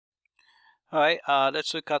All right,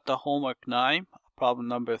 let's look at the homework 9, problem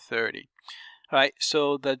number 30. All right,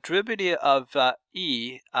 so the derivative of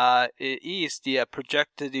E is the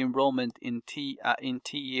projected enrollment in T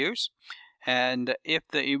years. And if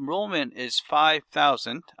the enrollment is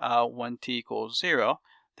 5,000 when T equals 0,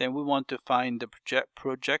 then we want to find the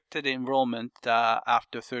projected enrollment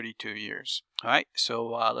after 32 years. All right, so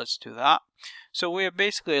let's do that. So we're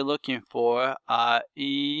basically looking for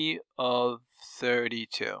E of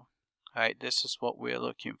 32. All right, this is what we're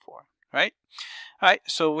looking for, right? All right,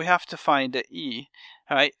 so we have to find the E.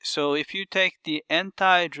 All right, so if you take the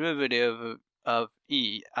antiderivative of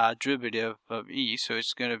E, so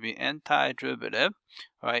it's going to be antiderivative,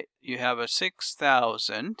 right? You have a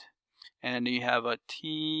 6,000, and you have a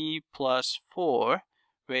T plus 4,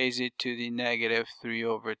 raise it to the negative 3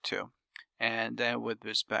 over 2, and then with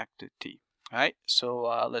respect to T. All right, so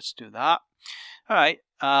let's do that. All right,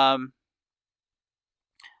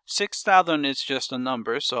 6,000 is just a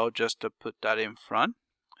number, so I'll just put that in front.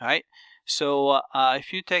 All right, so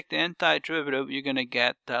if you take the antiderivative, you're going to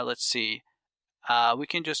get, let's see, we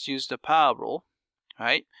can just use the power rule,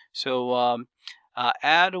 right? So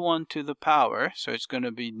add 1 to the power, so it's going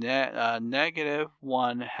to be negative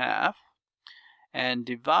 1/2, and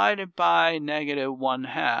divided by negative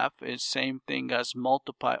 1/2 is same thing as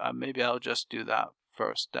multiply. Maybe I'll just do that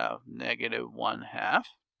first, negative 1/2.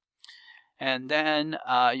 And then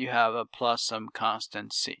you have a plus some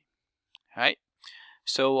constant C. All right,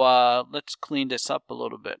 so let's clean this up a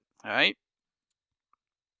little bit. All right,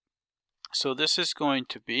 so this is going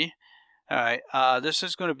to be, all right, this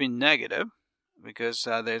is going to be negative because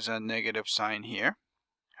there's a negative sign here.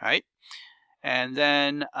 All right, and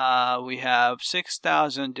then we have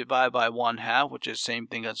 6,000 divided by 1/2, which is the same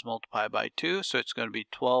thing as multiplied by 2, so it's going to be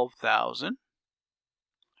 12,000.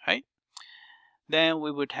 Right, then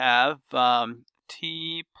we would have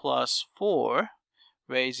T plus 4,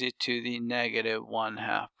 raise it to the negative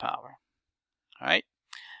 1/2 power. All right,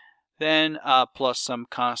 then plus some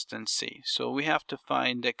constant C. So we have to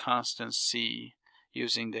find the constant C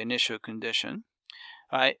using the initial condition.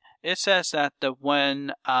 All right, it says that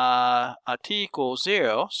when T equals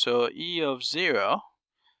 0, so E of 0, all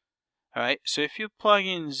right, so if you plug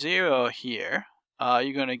in 0 here,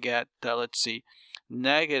 you're going to get, let's see,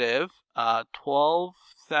 negative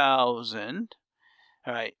 12,000.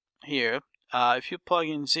 All right, here, if you plug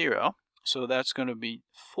in 0, so that's going to be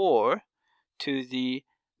 4 to the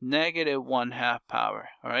negative 1/2 power.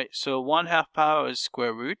 All right, so 1/2 power is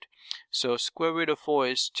square root. So square root of 4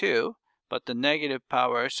 is 2, but the negative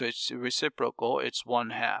power, so it's reciprocal, it's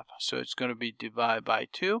 1/2. So it's going to be divided by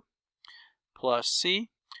 2 plus C,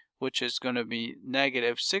 which is going to be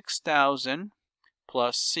negative 6,000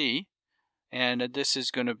 plus C, and this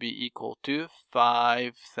is going to be equal to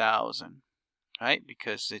 5,000. Right,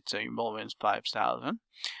 because it's a enrollment is 5,000.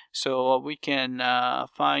 So we can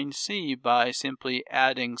find C by simply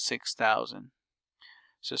adding 6,000.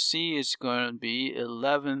 So C is going to be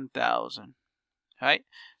 11,000. Right,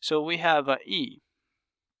 so we have a E.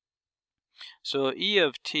 So E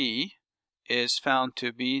of T is found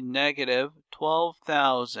to be negative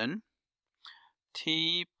 12,000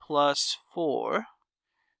 T plus 4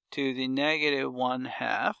 to the negative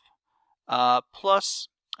 1/2 plus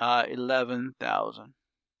 11,000.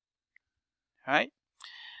 All right,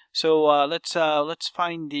 so let's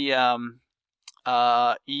find the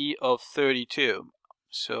E of 32.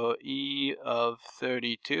 So E of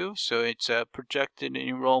 32, so it's a projected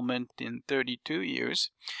enrollment in 32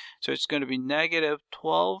 years. So it's going to be negative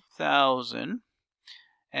 12,000.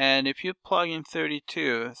 And if you plug in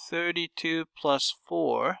 32, 32 plus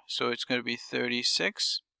 4, so it's going to be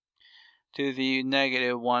 36 to the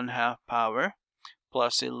negative 1/2 power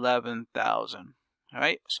plus 11,000. All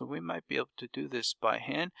right, so we might be able to do this by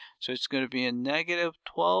hand. So it's going to be a negative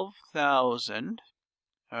 12,000.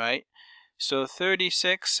 All right, so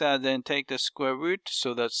 36, then take the square root,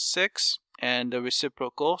 so that's 6, and the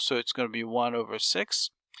reciprocal, so it's going to be 1 over 6,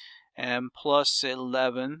 and plus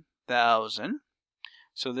 11,000.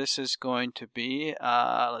 So this is going to be,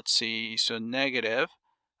 let's see, so negative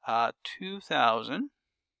 2,000,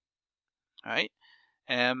 right,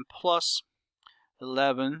 and plus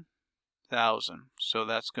 11,000. So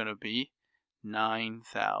that's going to be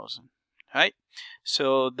 9,000. Right,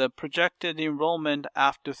 so the projected enrollment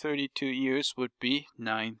after 32 years would be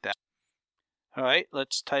 9,000. All right,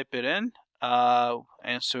 let's type it in.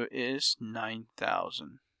 Answer is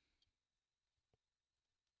 9,000.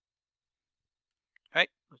 All right,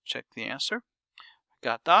 let's check the answer.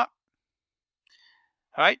 Got that.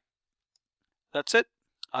 All right, that's it.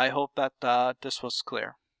 I hope that this was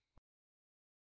clear.